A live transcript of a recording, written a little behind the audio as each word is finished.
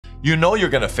You know you're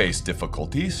going to face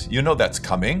difficulties. You know that's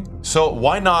coming. So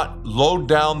why not load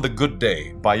down the good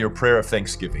day by your prayer of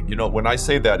thanksgiving? You know, when I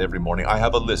say that every morning, I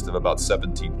have a list of about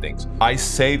 17 things. I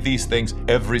say these things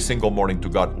every single morning to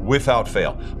God without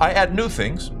fail. I add new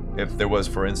things. If there was,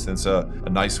 for instance, a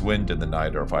nice wind in the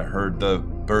night, or if I heard the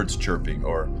birds chirping,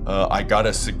 or I got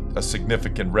a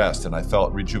significant rest and I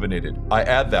felt rejuvenated, I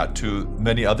add that to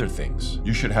many other things.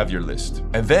 You should have your list.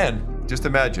 And then just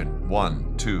imagine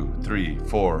 1, 2, 3,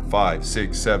 4, 5,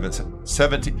 6, 7,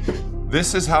 17.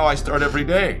 This is how I start every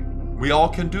day. We all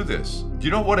can do this. Do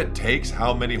you know what it takes?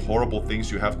 How many horrible things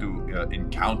you have to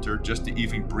encounter just to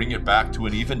even bring it back to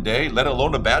an even day, let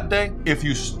alone a bad day? If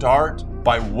you start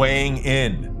by weighing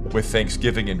in with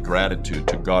thanksgiving and gratitude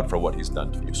to God for what He's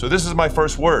done for you. So this is my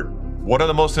first word. What are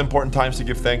the most important times to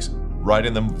give thanks? Right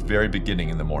in the very beginning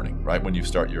in the morning, right when you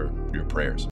start your prayers.